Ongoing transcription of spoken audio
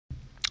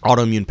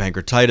autoimmune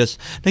pancreatitis.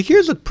 Now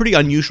here's a pretty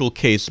unusual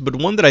case, but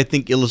one that I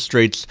think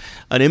illustrates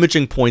an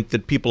imaging point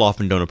that people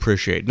often don't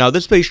appreciate. Now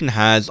this patient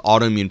has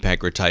autoimmune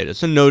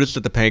pancreatitis, and notice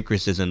that the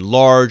pancreas is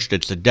enlarged,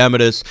 it's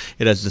edematous,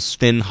 it has this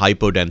thin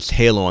hypodense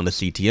halo on the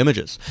CT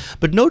images.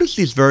 But notice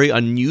these very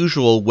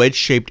unusual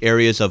wedge-shaped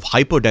areas of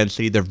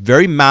hypodensity. They're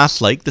very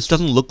mass-like. This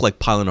doesn't look like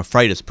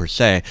pyelonephritis per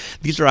se.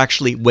 These are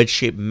actually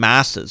wedge-shaped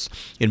masses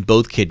in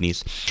both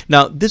kidneys.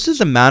 Now this is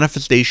a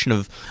manifestation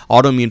of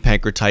autoimmune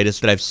pancreatitis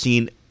that I've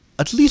seen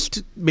at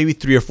least maybe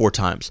 3 or 4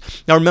 times.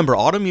 Now remember,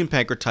 autoimmune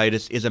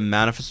pancreatitis is a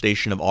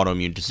manifestation of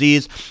autoimmune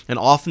disease, and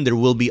often there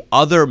will be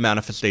other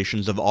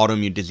manifestations of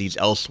autoimmune disease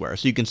elsewhere.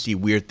 So you can see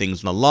weird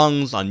things in the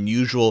lungs,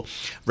 unusual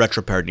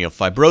retroperitoneal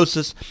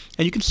fibrosis,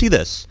 and you can see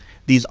this.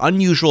 These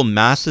unusual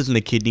masses in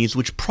the kidneys,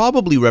 which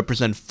probably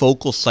represent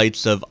focal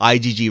sites of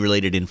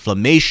IgG-related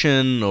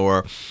inflammation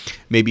or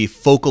maybe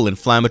focal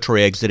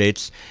inflammatory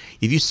exudates.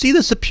 If you see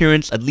this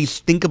appearance, at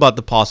least think about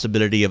the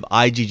possibility of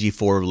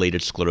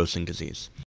IgG4-related sclerosing disease.